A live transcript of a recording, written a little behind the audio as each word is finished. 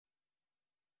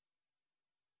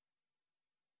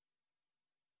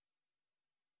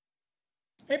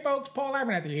Hey folks, Paul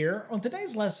Abernathy here. On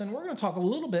today's lesson, we're going to talk a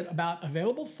little bit about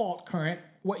available fault current,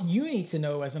 what you need to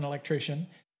know as an electrician,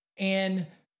 and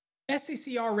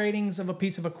SCCR ratings of a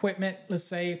piece of equipment, let's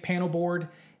say panel board,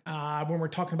 when we're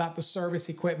talking about the service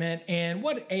equipment, and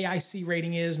what AIC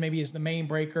rating is, maybe is the main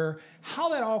breaker, how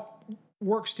that all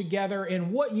works together,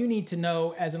 and what you need to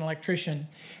know as an electrician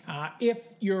if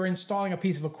you're installing a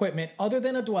piece of equipment other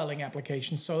than a dwelling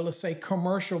application. So let's say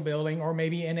commercial building, or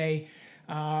maybe in a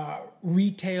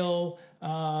retail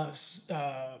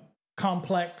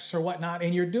complex or whatnot,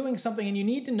 and you're doing something and you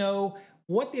need to know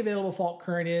what the available fault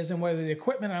current is and whether the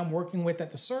equipment I'm working with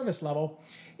at the service level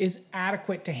is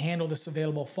adequate to handle this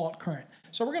available fault current.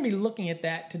 So we're going to be looking at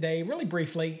that today really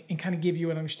briefly and kind of give you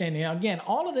an understanding. Now again,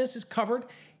 all of this is covered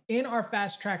in our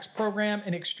Fast Tracks program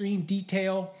in extreme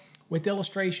detail with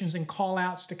illustrations and call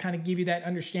outs to kind of give you that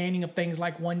understanding of things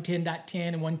like 110.10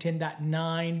 and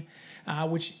 110.9,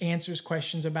 which answers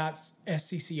questions about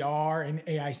SCCR and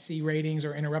AIC ratings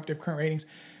or interruptive current ratings,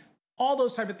 all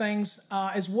those type of things,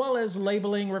 as well as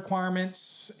labeling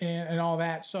requirements and all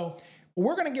that. So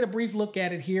we're going to get a brief look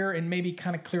at it here and maybe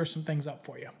kind of clear some things up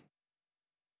for you.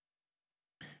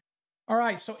 All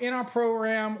right, so in our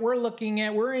program,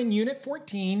 we're in Unit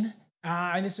 14,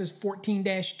 and this is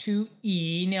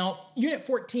 14-2E. Now, Unit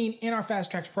 14 in our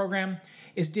Fast Tracks program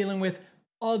is dealing with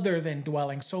other than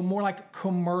dwelling, so more like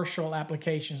commercial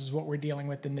applications is what we're dealing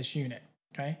with in this unit,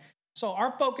 okay? So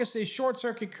our focus is short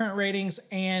circuit current ratings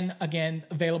and, again,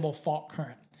 available fault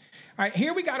current. All right,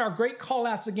 here we got our great call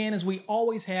outs again, as we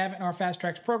always have in our Fast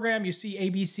Tracks program. You see A,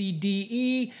 B, C, D,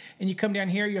 E, and you come down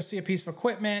here, you'll see a piece of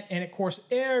equipment, and of course,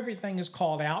 everything is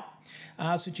called out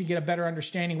so that you get a better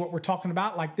understanding of what we're talking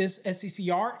about. Like this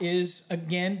SCCR is,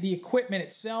 again, the equipment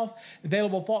itself.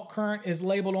 Available fault current is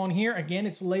labeled on here. Again,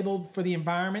 it's labeled for the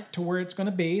environment to where it's going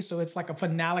to be, so it's like a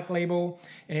phenolic label.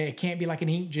 It can't be like an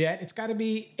inkjet. It's got to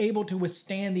be able to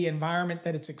withstand the environment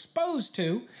that it's exposed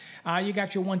to. You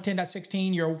got your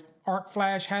 110.16, your arc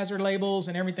flash hazard labels,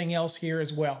 and everything else here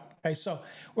as well. Okay, so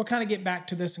we'll kind of get back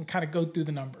to this and kind of go through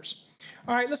the numbers.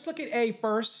 All right, let's look at A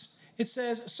first. It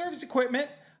says service equipment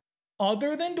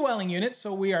other than dwelling units,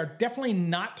 so we are definitely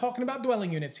not talking about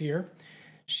dwelling units here,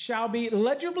 shall be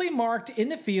legibly marked in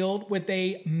the field with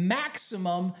a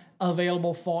maximum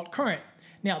available fault current.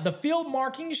 Now, the field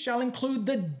markings shall include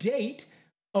the date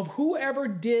of whoever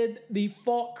did the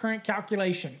fault current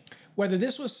calculation, whether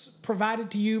this was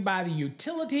provided to you by the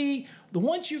utility,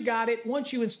 once you got it,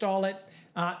 once you install it,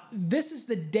 this is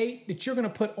the date that you're going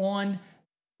to put on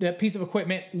the piece of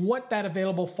equipment, what that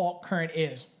available fault current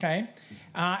is, okay?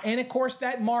 And of course,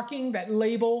 that marking, that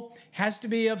label, has to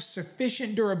be of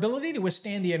sufficient durability to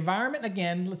withstand the environment.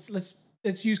 Again,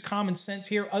 let's use common sense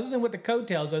here. Other than what the code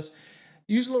tells us,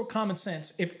 use a little common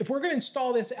sense. If we're going to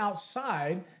install this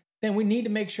outside, then we need to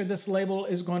make sure this label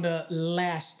is going to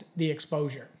last the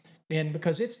exposure. And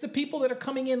because it's the people that are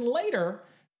coming in later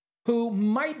who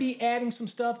might be adding some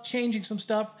stuff, changing some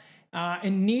stuff,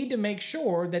 and need to make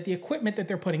sure that the equipment that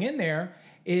they're putting in there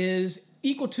is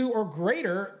equal to or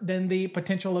greater than the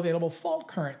potential available fault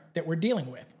current that we're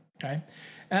dealing with, okay?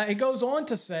 It goes on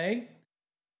to say,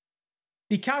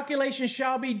 the calculation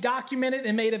shall be documented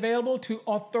and made available to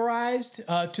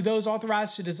those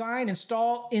authorized to design,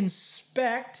 install,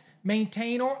 inspect,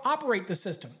 maintain, or operate the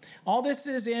system. All this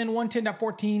is in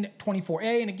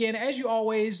 110.14.24a. And again, as you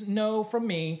always know from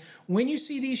me, when you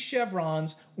see these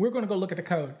chevrons, we're going to go look at the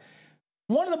code.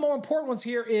 One of the more important ones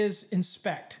here is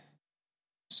inspect.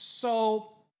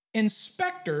 So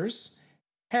inspectors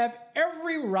have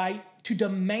every right to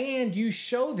demand you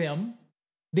show them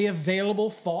the available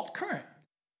fault current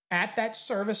at that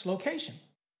service location.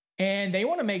 And they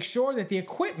want to make sure that the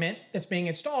equipment that's being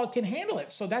installed can handle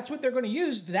it. So that's what they're going to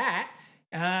use that.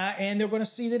 And they're going to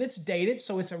see that it's dated,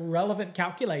 so it's a relevant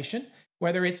calculation,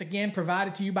 whether it's, again,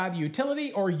 provided to you by the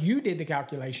utility or you did the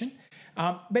calculation.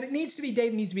 But it needs to be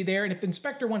dated, needs to be there. And if the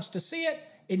inspector wants to see it,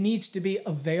 it needs to be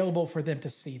available for them to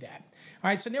see that. All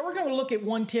right, so now we're going to look at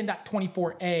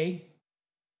 110.24a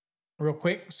real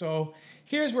quick. So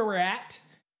here's where we're at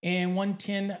in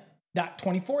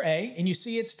 110.24a, and you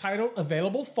see it's titled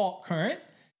Available Fault Current.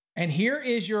 And here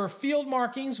is your field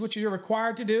markings, which you're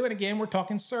required to do. And again, we're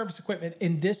talking service equipment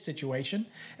in this situation.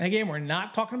 And again, we're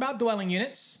not talking about dwelling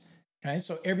units. Okay,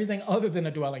 so everything other than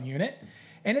a dwelling unit.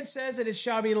 And it says that it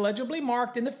shall be legibly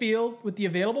marked in the field with the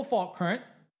available fault current.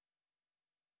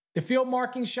 The field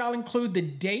markings shall include the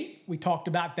date, we talked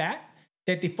about that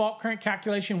the fault current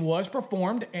calculation was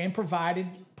performed and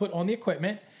put on the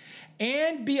equipment,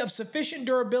 and be of sufficient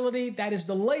durability, that is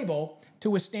the label, to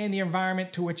withstand the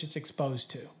environment to which it's exposed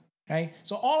to. Okay,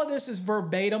 so all of this is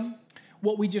verbatim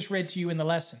what we just read to you in the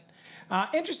lesson.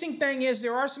 Interesting thing is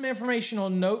there are some informational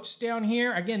notes down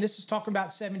here. Again, this is talking about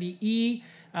 70E.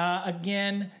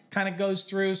 Again, kind of goes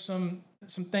through some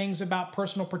things about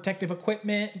personal protective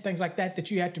equipment and things like that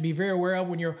that you have to be very aware of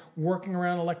when you're working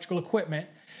around electrical equipment.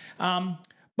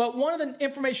 But one of the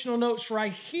informational notes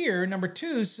right here, number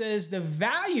 2, says the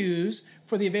values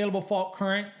for the available fault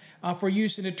current for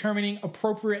use in determining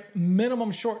appropriate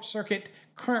minimum short circuit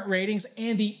current ratings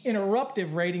and the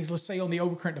interruptive ratings, let's say on the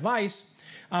overcurrent device,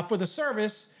 for the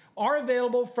service are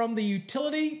available from the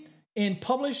utility in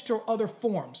published or other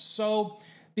forms. So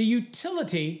the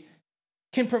utility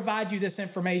can provide you this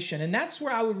information, and that's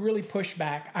where I would really push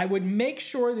back. I would make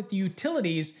sure that the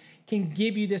utilities can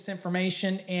give you this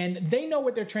information, and they know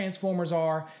what their transformers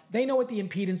are. They know what the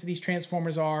impedance of these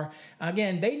transformers are.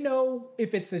 Again, they know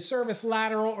if it's a service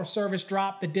lateral or service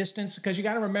drop, the distance, because you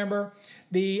got to remember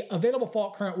the available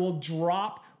fault current will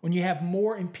drop when you have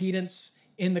more impedance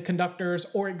in the conductors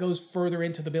or it goes further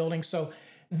into the building. So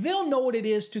they'll know what it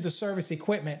is to the service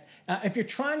equipment. If you're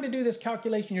trying to do this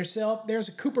calculation yourself, there's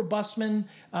a Cooper-Bussmann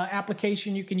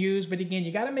application you can use. But again,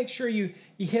 you got to make sure you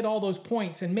hit all those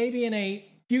points. And maybe in a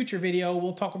future video,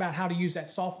 we'll talk about how to use that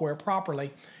software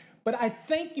properly. But I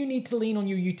think you need to lean on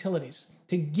your utilities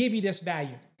to give you this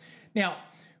value. Now,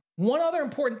 one other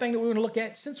important thing that we want to look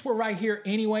at, since we're right here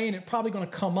anyway, and it's probably going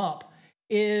to come up,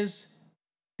 is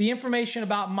the information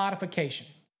about modification.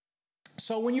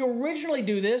 So when you originally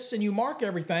do this and you mark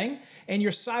everything and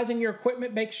you're sizing your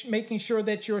equipment, making sure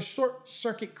that your short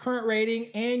circuit current rating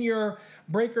and your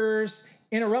breakers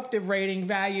interruptive rating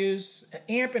values,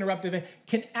 amp interruptive,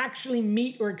 can actually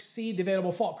meet or exceed the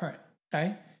available fault current,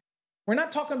 okay? We're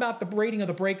not talking about the rating of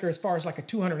the breaker as far as like a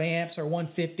 200 amps or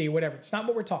 150 or whatever. It's not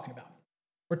what we're talking about.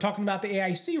 We're talking about the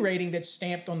AIC rating that's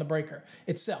stamped on the breaker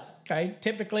itself, okay?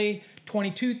 Typically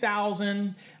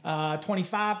 22,000,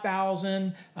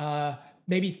 25,000,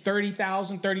 maybe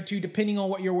 30,000, 32, depending on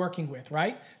what you're working with,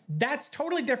 right? That's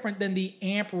totally different than the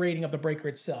amp rating of the breaker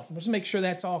itself. Let's make sure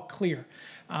that's all clear.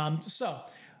 So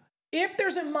if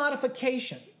there's a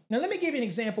modification, now let me give you an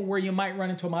example where you might run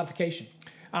into a modification.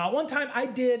 One time I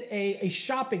did a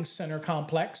shopping center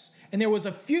complex, and there was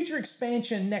a future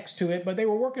expansion next to it, but they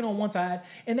were working on one side,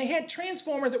 and they had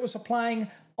transformers that were supplying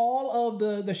all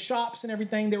of the shops and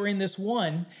everything that were in this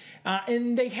one,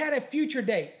 and they had a future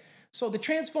date. So the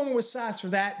transformer was sized for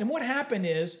that, and what happened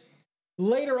is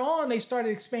later on they started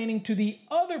expanding to the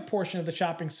other portion of the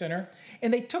shopping center,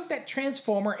 and they took that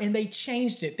transformer and they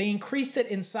changed it. They increased it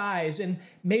in size, and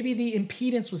maybe the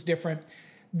impedance was different.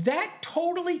 That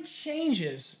totally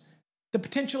changes the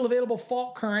potential available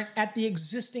fault current at the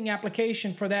existing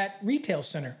application for that retail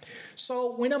center.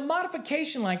 So when a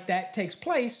modification like that takes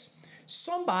place,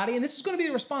 somebody, and this is going to be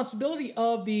the responsibility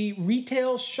of the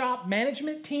retail shop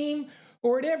management team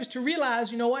or whatever, is to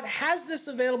realize, you know what, has this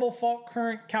available fault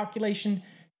current calculation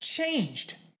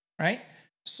changed, right?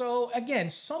 So again,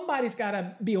 somebody's got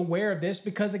to be aware of this,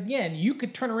 because again, you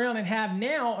could turn around and have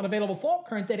now an available fault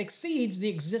current that exceeds the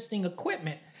existing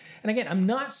equipment. And again, I'm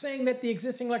not saying that the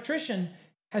existing electrician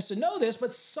has to know this,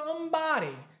 but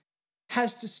somebody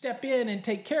has to step in and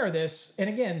take care of this. And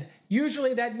again,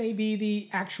 usually that may be the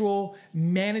actual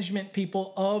management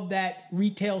people of that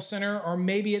retail center, or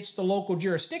maybe it's the local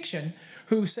jurisdiction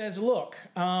who says, look,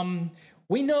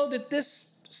 we know that this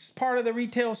part of the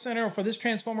retail center for this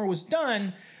transformer was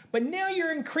done, but now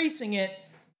you're increasing it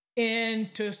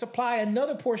and to supply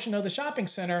another portion of the shopping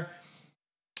center.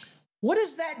 What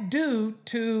does that do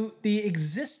to the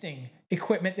existing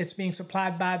equipment that's being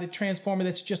supplied by the transformer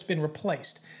that's just been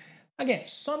replaced? Again,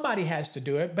 somebody has to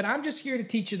do it, but I'm just here to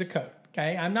teach you the code,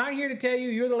 okay? I'm not here to tell you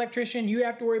you're the electrician, you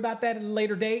have to worry about that at a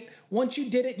later date. Once you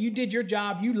did it, you did your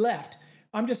job, you left.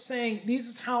 I'm just saying this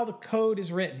is how the code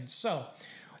is written. So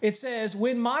it says,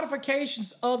 when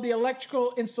modifications of the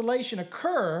electrical installation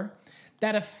occur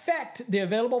that affect the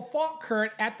available fault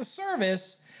current at the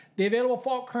service, the available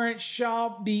fault current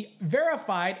shall be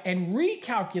verified and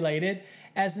recalculated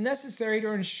as necessary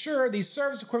to ensure these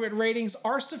service equipment ratings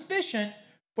are sufficient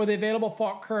for the available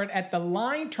fault current at the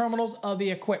line terminals of the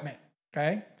equipment,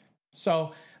 okay?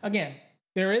 So again,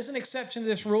 there is an exception to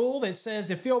this rule that says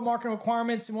the field marking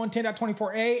requirements in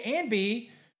 110.24a and b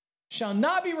shall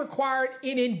not be required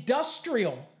in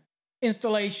industrial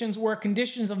installations where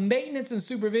conditions of maintenance and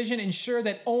supervision ensure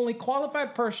that only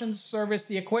qualified persons service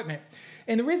the equipment.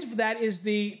 And the reason for that is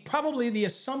probably the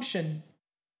assumption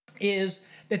is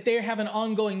that they have an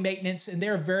ongoing maintenance and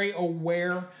they're very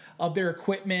aware of their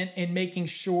equipment and making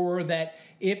sure that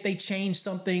if they change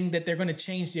something, that they're going to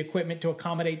change the equipment to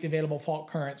accommodate the available fault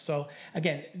current. So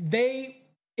again,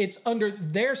 it's under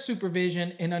their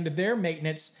supervision and under their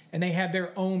maintenance, and they have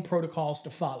their own protocols to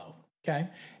follow. Okay,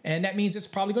 and that means it's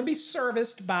probably going to be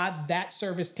serviced by that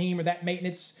service team or that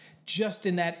maintenance just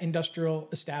in that industrial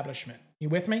establishment. You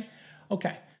with me?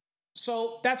 Okay,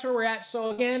 so that's where we're at.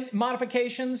 So again,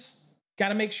 modifications, got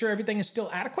to make sure everything is still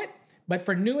adequate. But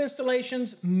for new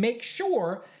installations, make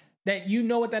sure that you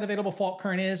know what that available fault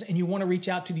current is and you want to reach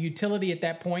out to the utility at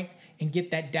that point and get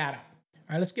that data.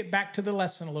 All right, let's get back to the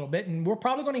lesson a little bit. And we're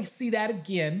probably going to see that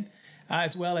again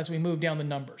as well as we move down the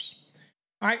numbers.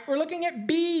 All right, we're looking at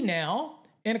B now.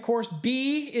 And of course,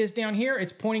 B is down here.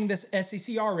 It's pointing this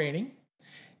SCCR rating.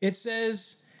 It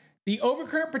says the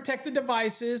overcurrent protected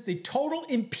devices, the total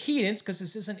impedance, because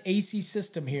this is an AC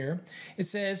system here. It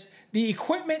says the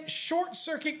equipment short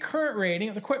circuit current rating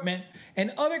of the equipment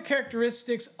and other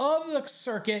characteristics of the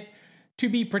circuit to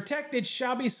be protected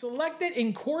shall be selected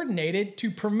and coordinated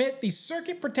to permit the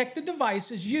circuit protected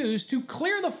devices used to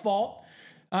clear the fault,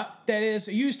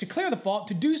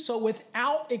 to do so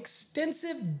without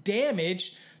extensive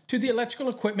damage to the electrical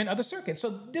equipment of the circuit. So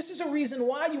this is a reason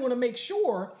why you want to make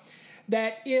sure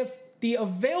that if the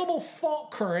available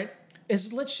fault current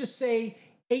is, let's just say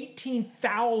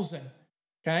 18,000,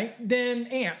 okay, then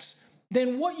amps,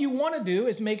 then what you want to do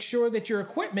is make sure that your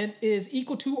equipment is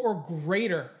equal to or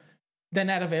greater than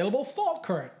that available fault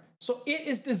current. So it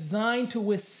is designed to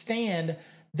withstand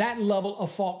that level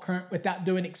of fault current without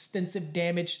doing extensive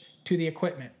damage to the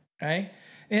equipment, okay?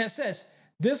 And it says,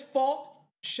 this fault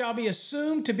shall be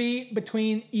assumed to be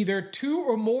between either two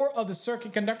or more of the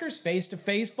circuit conductors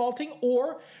phase-to-phase faulting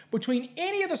or between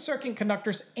any of the circuit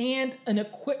conductors and an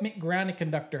equipment grounded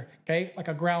conductor, okay? Like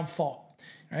a ground fault,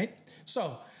 right?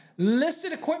 So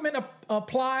listed equipment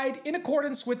applied in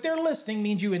accordance with their listing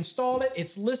means you installed it,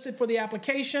 it's listed for the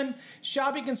application,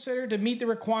 shall be considered to meet the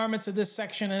requirements of this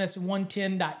section, and it's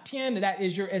 110.10. That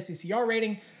is your SCCR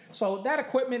rating. So that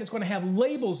equipment is going to have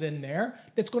labels in there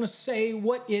that's going to say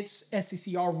what its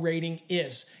SCCR rating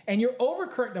is. And your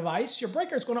overcurrent device, your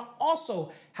breaker, is going to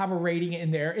also have a rating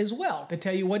in there as well to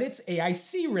tell you what its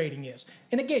AIC rating is.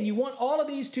 And again, you want all of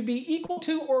these to be equal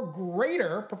to or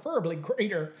greater, preferably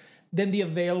greater, than the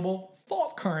available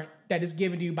fault current that is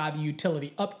given to you by the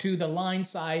utility up to the line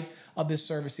side of this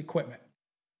service equipment.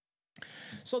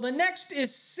 So the next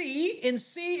is C, and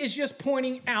C is just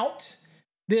pointing out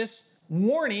this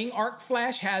warning arc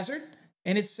flash hazard,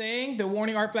 and it's saying the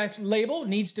warning arc flash label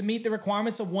needs to meet the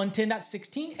requirements of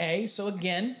 110.16a. So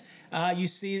again, you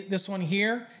see this one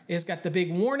here, it's got the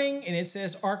big warning and it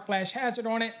says arc flash hazard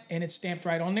on it and it's stamped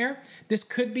right on there. This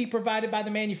could be provided by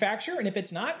the manufacturer, and if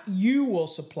it's not, you will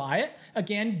supply it.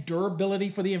 Again, durability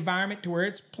for the environment to where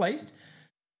it's placed.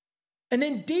 And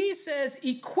then D says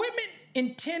equipment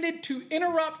intended to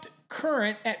interrupt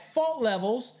current at fault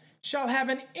levels shall have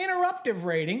an interruptive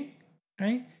rating,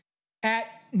 okay, at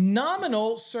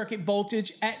nominal circuit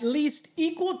voltage at least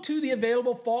equal to the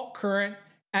available fault current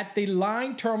at the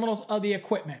line terminals of the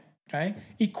equipment, okay?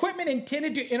 Equipment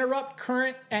intended to interrupt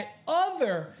current at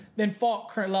other than fault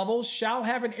current levels shall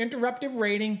have an interruptive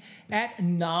rating at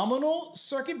nominal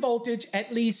circuit voltage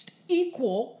at least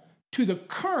equal to the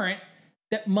current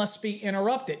that must be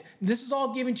interrupted. This is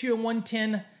all given to you in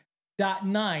 110.9.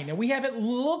 Now, we haven't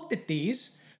looked at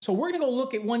these, so we're going to go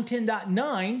look at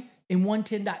 110.9 and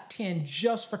 110.10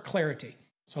 just for clarity.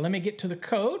 So let me get to the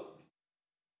code.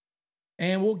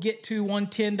 And we'll get to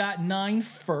 110.9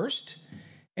 first.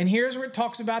 And here's where it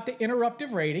talks about the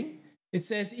interruptive rating. It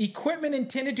says equipment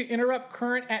intended to interrupt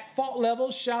current at fault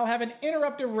levels shall have an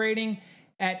interruptive rating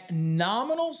at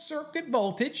nominal circuit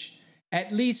voltage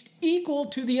at least equal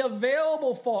to the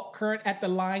available fault current at the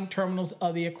line terminals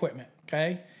of the equipment,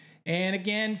 okay? And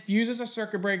again, fuses or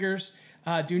circuit breakers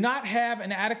do not have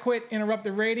an adequate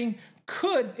interruptive rating,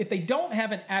 could, if they don't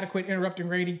have an adequate interrupting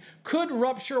rating, could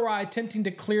rupture while attempting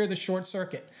to clear the short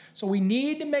circuit. So we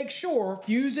need to make sure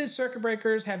fuses, circuit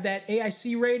breakers have that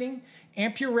AIC rating,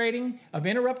 ampere rating of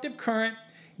interruptive current,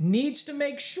 needs to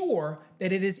make sure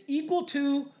that it is equal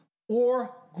to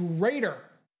or greater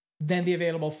than the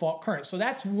available fault current. So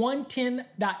that's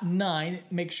 110.9,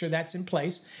 make sure that's in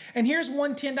place. And here's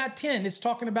 110.10, it's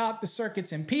talking about the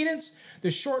circuit's impedance, the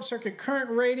short circuit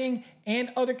current rating, and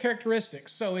other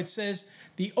characteristics. So it says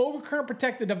the overcurrent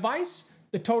protected device,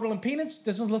 the total impedance,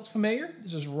 doesn't look familiar,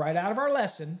 this is right out of our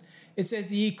lesson. It says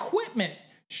the equipment,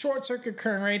 short circuit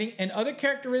current rating, and other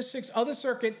characteristics of the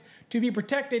circuit to be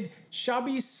protected shall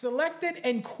be selected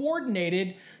and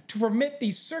coordinated to permit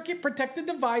the circuit protected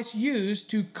device used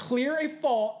to clear a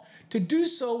fault to do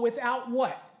so without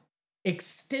what?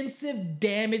 Extensive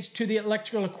damage to the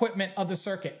electrical equipment of the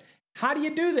circuit. How do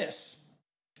you do this?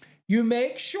 You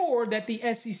make sure that the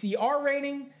SCCR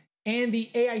rating and the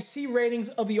AIC ratings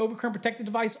of the overcurrent protected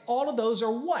device, all of those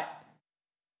are what?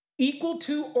 equal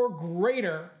to or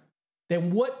greater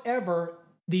than whatever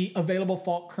the available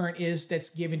fault current is that's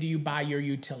given to you by your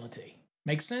utility.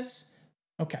 Make sense?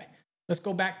 Okay, let's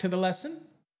go back to the lesson.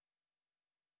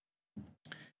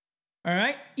 All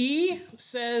right, E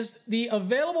says the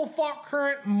available fault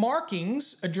current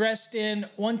markings addressed in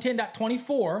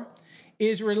 110.24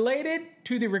 is related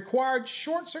to the required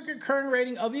short circuit current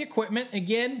rating of the equipment.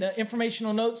 Again, the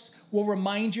informational notes will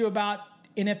remind you about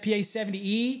NFPA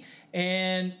 70E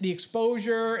and the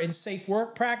exposure and safe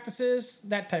work practices,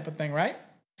 that type of thing, right?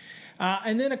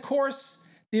 And then, of course,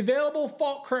 the available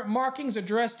fault current markings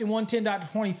addressed in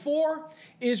 110.24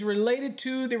 is related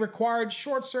to the required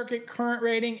short circuit current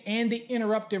rating and the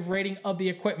interruptive rating of the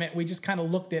equipment. We just kind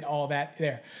of looked at all that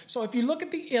there. So if you look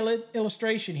at the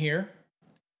illustration here,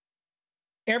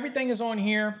 everything is on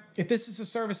here. If this is a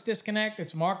service disconnect,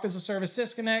 it's marked as a service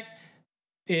disconnect.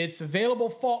 Its available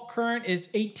fault current is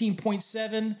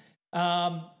 18.7.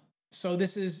 So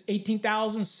this is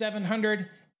 18,700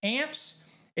 amps.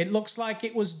 It looks like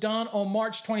it was done on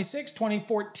March 26,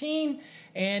 2014.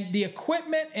 And the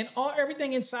equipment and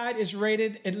everything inside is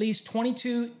rated at least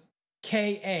 22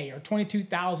 KA or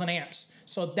 22,000 amps.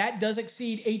 So that does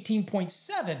exceed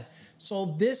 18.7.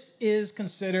 So this is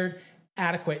considered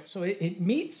adequate. So it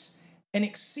meets and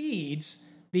exceeds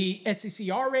the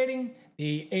SCCR rating,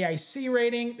 the AIC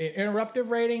rating, the interruptive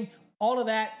rating, all of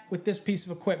that with this piece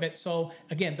of equipment. So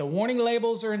again, the warning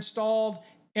labels are installed.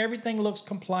 Everything looks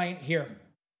compliant here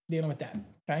dealing with that,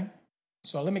 okay?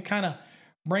 So let me kind of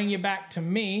bring you back to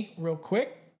me real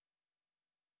quick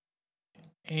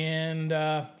and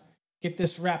get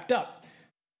this wrapped up.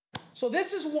 So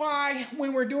this is why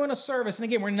when we're doing a service, and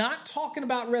again, we're not talking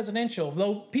about residential,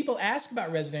 though people ask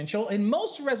about residential. In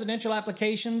most residential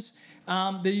applications,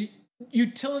 the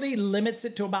utility limits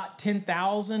it to about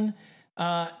 10,000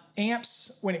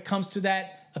 amps when it comes to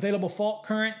that available fault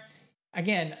current.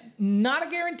 Again, not a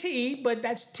guarantee, but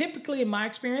that's typically, in my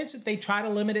experience, if they try to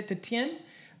limit it to 10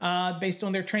 based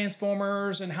on their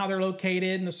transformers and how they're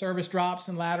located and the service drops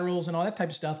and laterals and all that type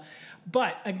of stuff.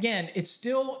 But again, it's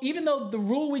still, even though the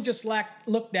rule we just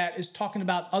looked at is talking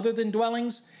about other than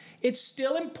dwellings, it's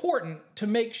still important to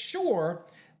make sure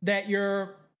that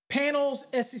your panels,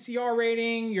 SCCR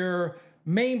rating, your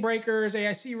main breakers,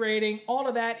 AIC rating, all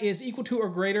of that is equal to or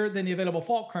greater than the available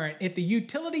fault current. If the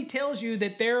utility tells you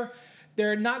that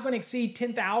they're not going to exceed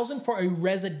 10,000 for a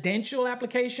residential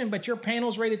application, but your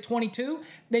panel's rated 22,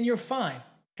 then you're fine,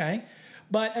 okay?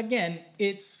 But again,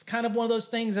 it's kind of one of those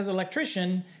things as an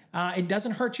electrician, it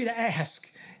doesn't hurt you to ask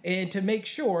and to make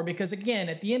sure, because again,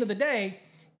 at the end of the day,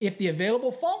 if the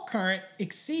available fault current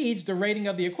exceeds the rating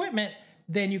of the equipment,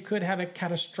 then you could have a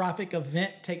catastrophic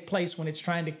event take place when it's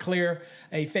trying to clear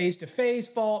a phase-to-phase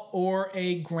fault or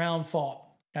a ground fault,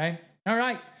 okay? All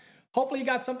right. Hopefully you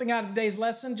got something out of today's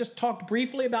lesson. Just talked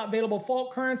briefly about available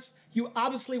fault currents. You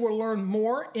obviously will learn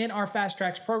more in our Fast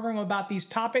Tracks program about these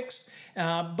topics.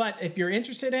 But if you're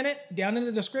interested in it, down in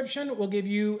the description, we'll give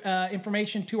you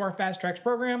information to our Fast Tracks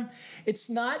program. It's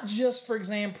not just for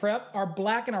exam prep. Our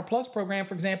Black and our Plus program,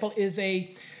 for example, is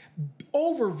a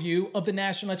overview of the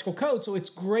National Electrical Code. So it's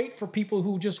great for people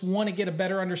who just want to get a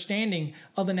better understanding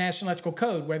of the National Electrical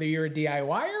Code, whether you're a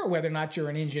DIYer or whether or not you're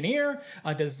an engineer,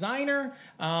 a designer,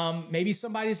 maybe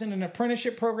somebody's in an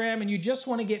apprenticeship program and you just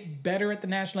want to get better at the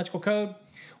National Electrical Code.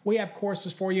 We have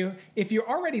courses for you. If you're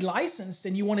already licensed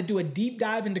and you want to do a deep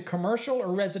dive into commercial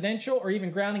or residential or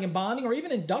even grounding and bonding or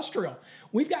even industrial,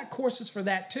 we've got courses for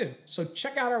that too. So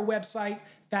check out our website,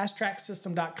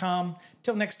 fasttracksystem.com.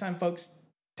 Till next time, folks.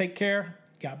 Take care.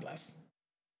 God bless.